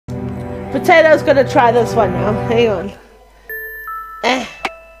Potato's gonna try this one now. Hang on.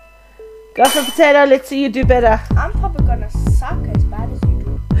 Go for Potato. Let's see you do better. I'm probably gonna suck as bad as you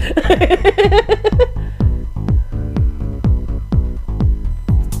do.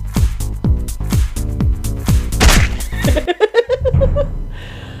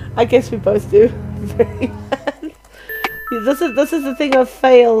 I guess we both do. Very bad. This is the thing of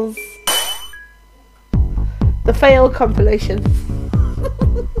fails. The fail compilation.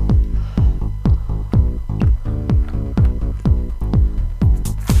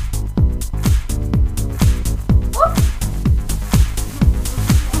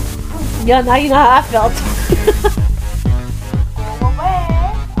 Yeah, now you know how I felt. Go away.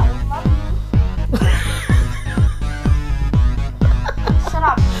 I love you. Shut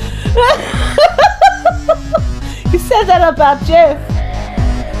up. You said that about Jeff.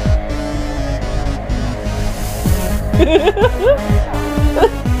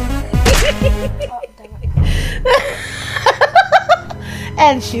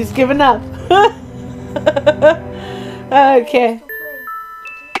 And she's given up. Okay.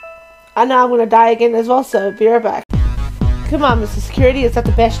 I know I'm gonna die again as well, so be right back. Come on, Mr. Security, is that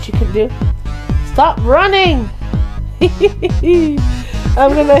the best you can do? Stop running!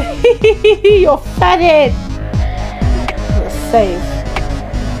 I'm gonna you're fatted! I'm gonna save.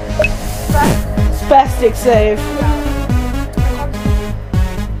 Spastic save.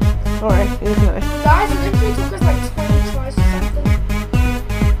 Alright, here's nice. Guys, it literally took us like 20 tries or something.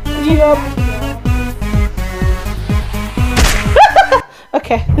 Yup.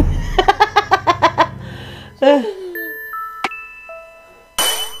 Okay.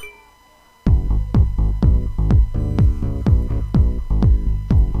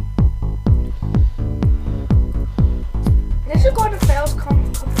 This should go to fails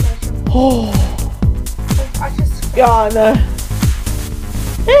compilation. Oh. I just. Yeah, no.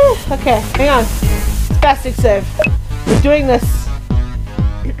 Okay, hang on. Spastic save. We're doing this.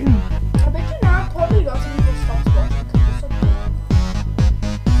 I bet you now probably lots of people stopped watching because you're so bored.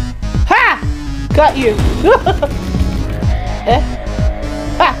 Ha! Got you. Eh?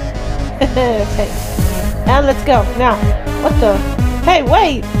 Ha! Okay. And let's go. Now. What the? Hey,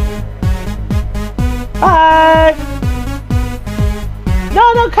 wait! Bye!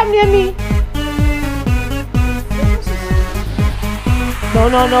 No, don't come near me! No,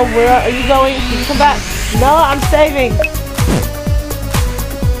 no, no. Where are you going? You come back. No, I'm saving.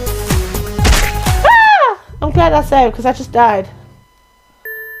 Ah! I'm glad I saved because I just died.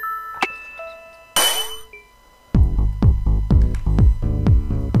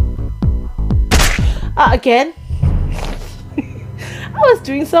 Again? I was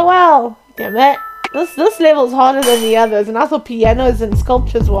doing so well. Damn it. This level's harder than the others, and I thought pianos and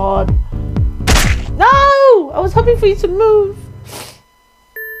sculptures were hard. No! I was hoping for you to move.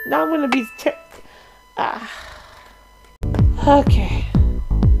 Now I'm gonna be Okay.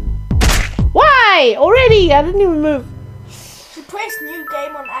 Why? Already? I didn't even move. She pressed new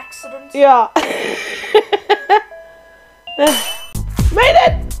game on accident. Yeah. Made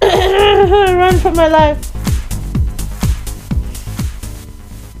it! Run for my life.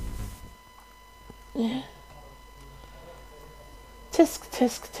 Tisk,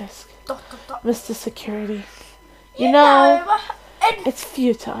 tisk, tisk. Mr. Security. You know, it's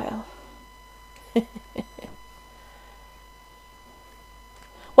futile.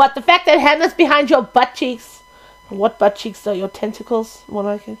 What, the fact that Hannah's behind your butt cheeks? What butt cheeks though? Your tentacles? More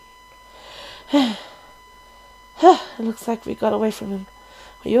like it. It looks like we got away from him.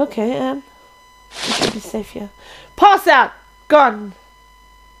 Are you okay, Anne? You should be safe here. Pass out! Gone!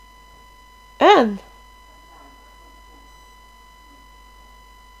 Anne!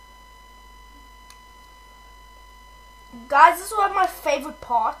 Guys, this is one of my favorite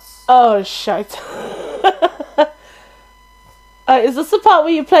parts. Oh, shite. Is this the part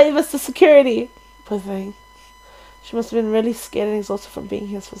where you play Mr. Security? Poor thing. She must have been really scared and exhausted from being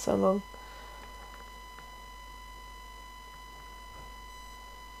here for so long.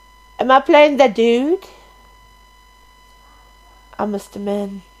 Am I playing the dude? I'm Mr.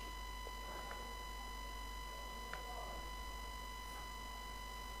 Man.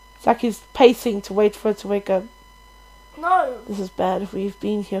 It's like he's pacing to wait for her to wake up. No. This is bad. We've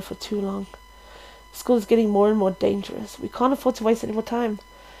been here for too long. School is getting more and more dangerous. We can't afford to waste any more time.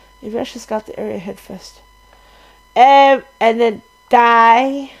 Maybe I should scout the area ahead first. And then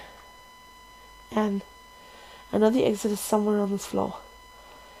die. And I know the exit is somewhere on this floor.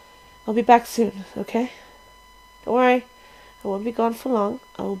 I'll be back soon, okay? Don't worry. I won't be gone for long.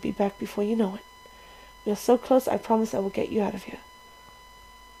 I will be back before you know it. We are so close, I promise I will get you out of here.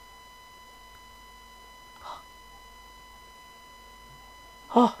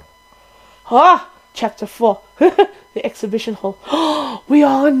 Oh. Ah, chapter 4. The exhibition hall. We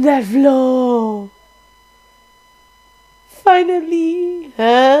are on that floor. Finally.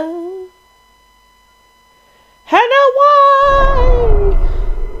 Huh? Hannah, why?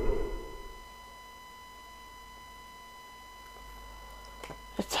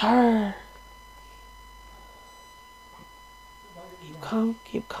 It's her. Keep calm,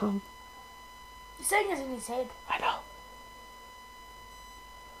 keep calm. He's saying this in his head. I know.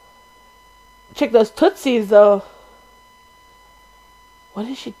 Check those tootsies though. What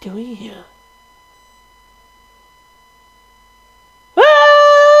is she doing here?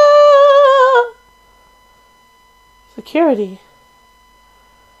 Ah! Security.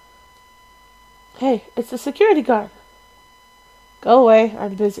 Hey, it's the security guard. Go away,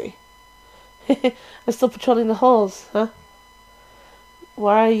 I'm busy. I'm still patrolling the halls, huh?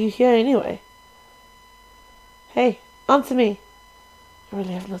 Why are you here anyway? Hey, answer me. I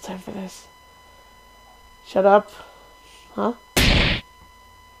really have no time for this. Shut up. Huh?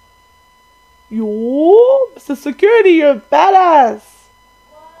 Yo, Mr. Security, you're a badass.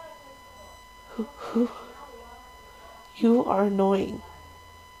 Who? You are annoying.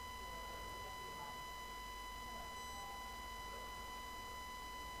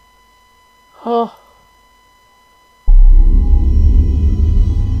 Oh.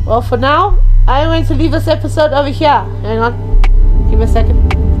 Well, for now, I'm going to leave this episode over here. Hang on. Give me a second.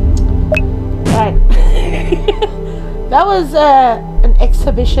 Alright. That was an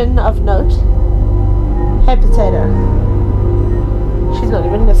exhibition of note. Hey, Potato. She's not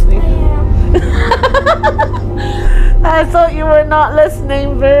even listening. I thought you were not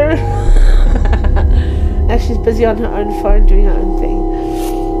listening, boo. Now she's busy on her own phone doing her own thing.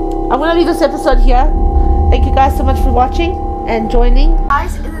 I'm going to leave this episode here. Thank you guys so much for watching and joining.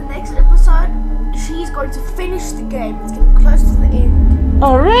 Guys, in the next episode, she's going to finish the game. It's getting close to the end.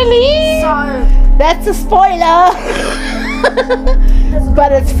 Oh, really? So, that's a spoiler.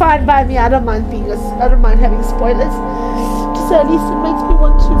 But it's fine by me. I don't mind having spoilers. Just at least it makes me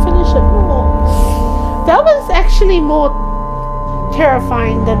want to finish it more. That was actually more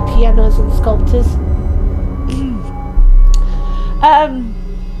terrifying than pianos and sculptors.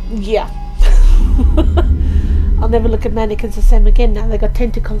 Yeah. I'll never look at mannequins the same again now. They got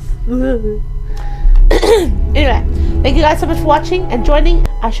tentacles. Anyway, thank you guys so much for watching and joining.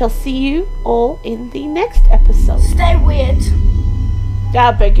 I shall see you all in the next episode. stay weird.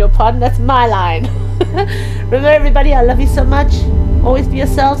 I beg your pardon, that's my line. Remember everybody, I love you so much. Always be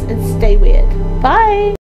yourselves and stay weird. Bye.